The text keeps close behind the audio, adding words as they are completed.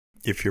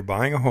If you're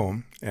buying a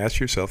home,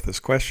 ask yourself this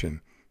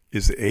question.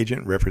 Is the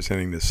agent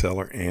representing the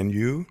seller and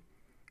you?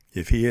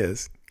 If he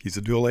is, he's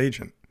a dual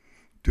agent.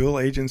 Dual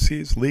agency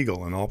is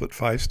legal in all but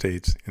 5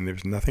 states, and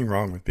there's nothing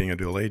wrong with being a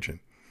dual agent.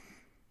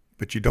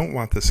 But you don't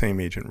want the same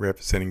agent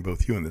representing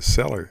both you and the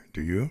seller,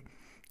 do you?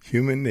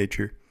 Human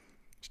nature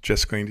is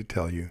just going to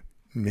tell you.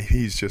 Maybe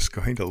he's just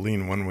going to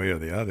lean one way or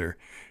the other.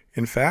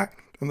 In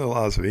fact, from the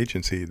laws of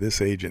agency, this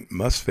agent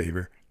must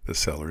favor the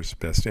seller's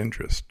best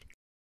interest.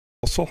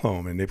 Coastal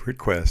Home and Neighborhood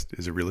Quest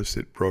is a real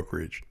estate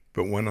brokerage,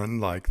 but one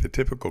unlike the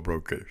typical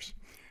brokers.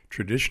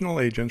 Traditional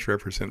agents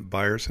represent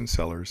buyers and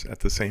sellers at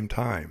the same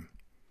time.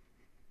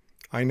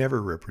 I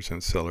never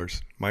represent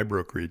sellers. My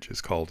brokerage is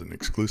called an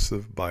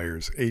exclusive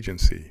buyer's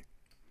agency.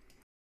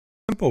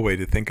 A simple way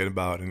to think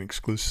about an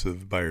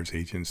exclusive buyer's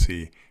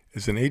agency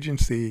is an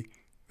agency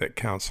that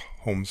counts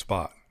homes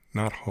bought,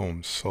 not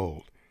homes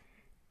sold.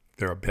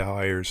 They're a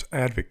buyer's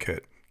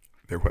advocate.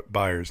 They're what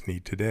buyers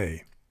need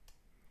today.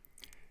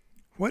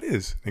 What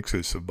is an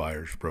exclusive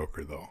buyer's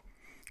broker, though?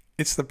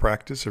 It's the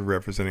practice of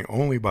representing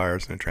only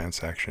buyers in a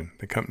transaction.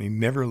 The company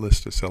never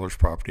lists a seller's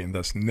property and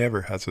thus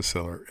never has a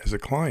seller as a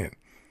client.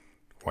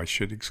 Why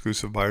should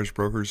exclusive buyer's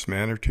brokers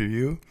matter to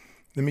you?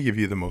 Let me give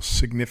you the most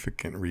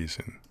significant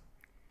reason.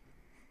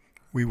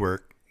 We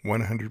work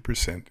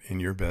 100% in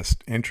your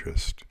best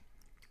interest.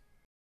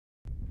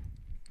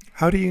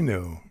 How do you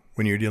know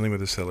when you're dealing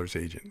with a seller's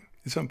agent?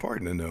 It's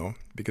important to know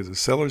because a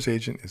seller's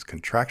agent is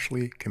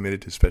contractually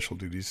committed to special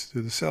duties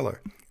to the seller.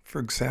 For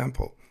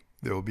example,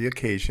 there will be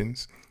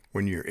occasions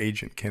when your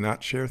agent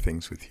cannot share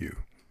things with you.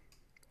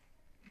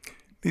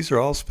 These are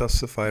all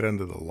specified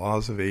under the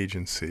laws of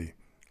agency.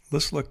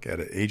 Let's look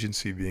at an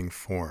agency being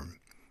formed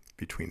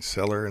between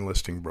seller and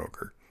listing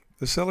broker.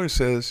 The seller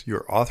says,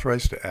 "You're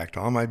authorized to act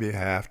on my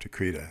behalf to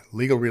create a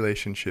legal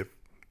relationship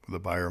with the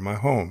buyer of my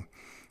home."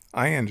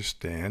 "I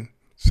understand,"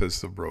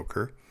 says the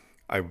broker.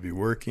 "I will be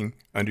working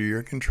under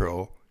your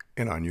control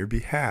and on your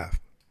behalf."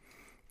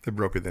 The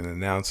broker then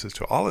announces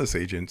to all his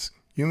agents,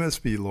 "You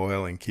must be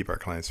loyal and keep our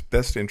client's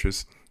best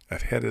interests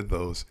ahead of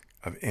those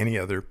of any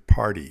other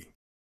party."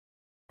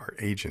 Are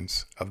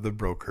agents of the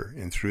broker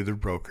and through the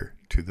broker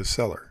to the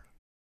seller.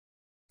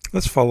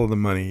 Let's follow the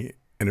money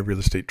in a real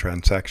estate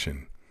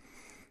transaction.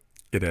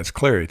 It adds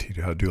clarity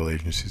to how dual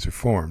agencies are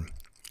formed.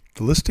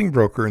 The listing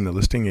broker and the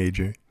listing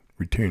agent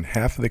retain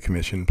half of the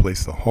commission and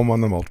place the home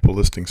on the multiple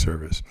listing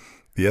service.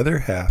 The other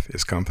half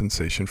is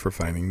compensation for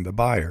finding the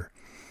buyer.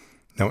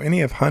 Now,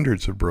 any of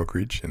hundreds of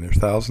brokerage and their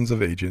thousands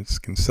of agents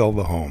can sell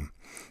the home.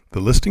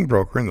 The listing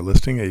broker and the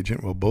listing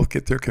agent will both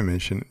get their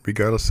commission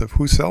regardless of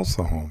who sells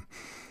the home.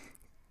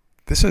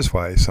 This is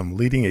why some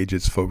leading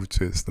agents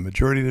focus the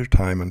majority of their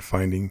time on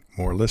finding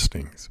more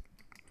listings.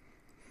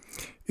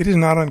 It is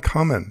not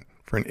uncommon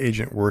for an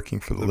agent working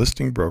for the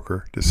listing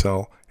broker to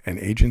sell an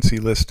agency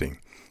listing.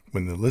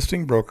 When the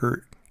listing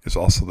broker is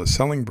also the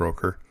selling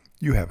broker,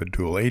 you have a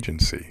dual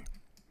agency.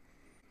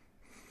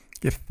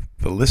 If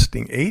the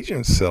listing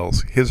agent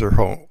sells his or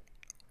her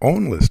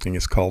own listing,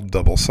 it's called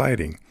double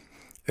siding,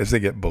 as they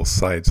get both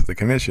sides of the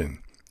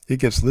commission. It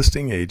gives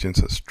listing agents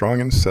a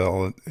strong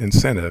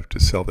incentive to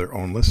sell their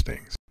own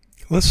listings.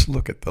 Let's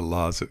look at the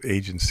laws of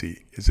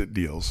agency as it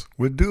deals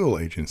with dual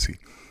agency.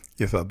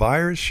 If a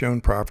buyer is shown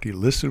property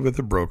listed with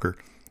a broker,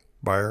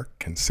 buyer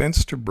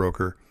consents to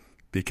broker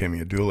becoming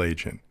a dual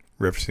agent,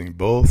 representing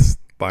both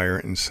buyer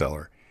and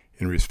seller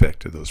in respect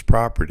to those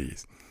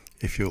properties.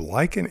 If you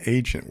like an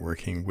agent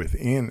working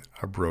within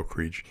a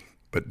brokerage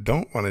but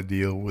don't want to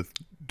deal with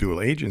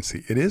dual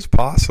agency, it is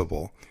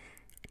possible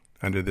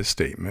under this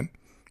statement.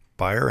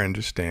 Buyer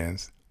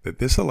understands that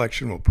this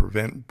election will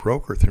prevent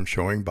broker from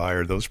showing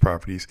buyer those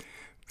properties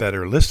that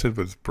are listed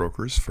with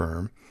broker's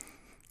firm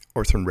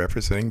or from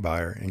representing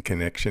buyer in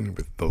connection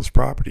with those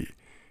properties.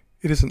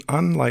 It is an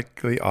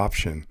unlikely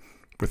option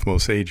with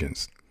most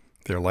agents.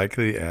 They're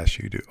likely to ask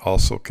you to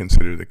also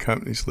consider the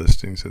company's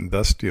listings and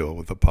thus deal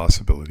with the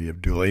possibility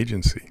of dual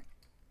agency.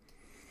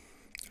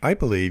 I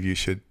believe you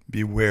should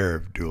beware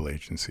of dual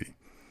agency.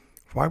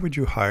 Why would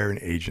you hire an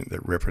agent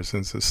that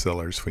represents the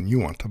sellers when you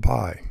want to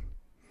buy?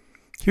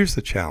 Here's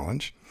the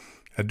challenge.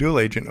 A dual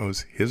agent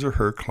owes his or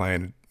her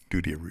client a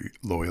duty of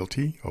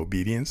loyalty,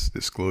 obedience,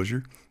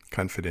 disclosure,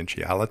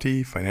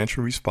 confidentiality,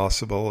 financial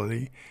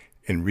responsibility,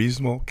 and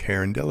reasonable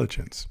care and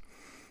diligence.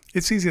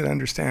 It's easy to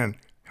understand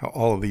how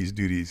all of these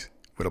duties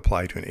would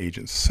apply to an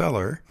agent's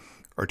seller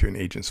or to an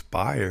agent's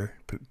buyer,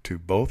 but to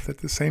both at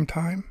the same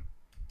time.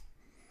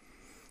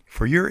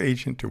 For your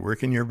agent to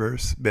work in your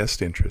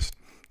best interest,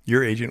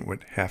 your agent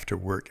would have to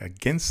work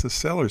against the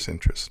seller's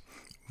interest,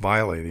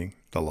 violating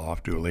the law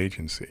of dual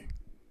agency.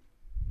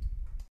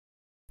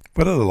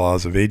 What are the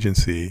laws of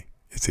agency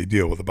as they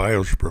deal with a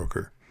buyer's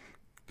broker?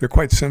 They're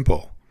quite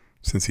simple.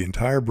 Since the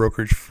entire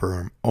brokerage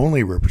firm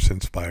only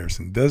represents buyers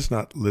and does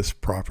not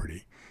list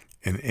property,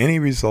 in any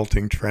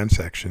resulting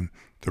transaction,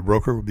 the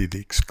broker will be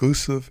the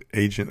exclusive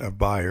agent of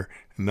buyer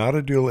and not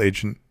a dual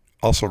agent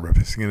also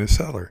representing a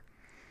seller.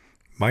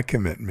 My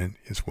commitment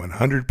is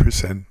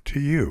 100% to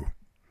you.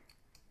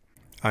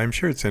 I'm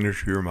sure it's entered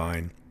your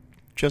mind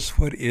Just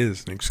what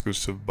is an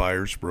exclusive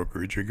buyer's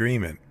brokerage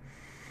agreement?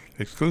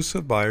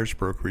 Exclusive buyer's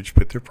brokerage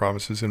put their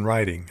promises in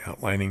writing,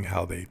 outlining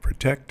how they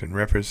protect and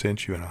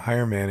represent you in a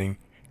higher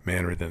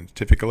manner than a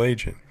typical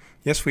agent.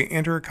 Yes, we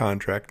enter a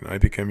contract and I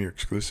become your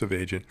exclusive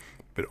agent,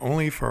 but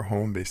only for a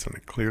home based on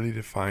a clearly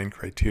defined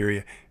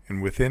criteria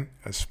and within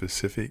a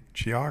specific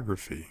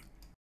geography.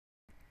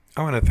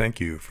 I want to thank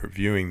you for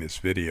viewing this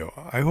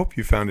video. I hope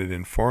you found it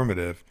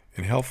informative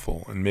and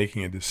helpful in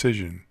making a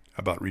decision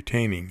about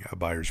retaining a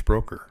buyer's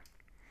broker.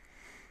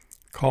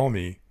 Call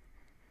me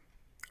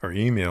or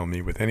email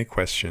me with any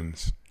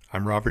questions.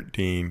 I'm Robert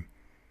Deane.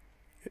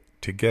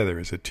 Together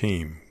as a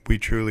team, we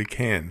truly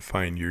can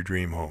find your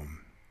dream home.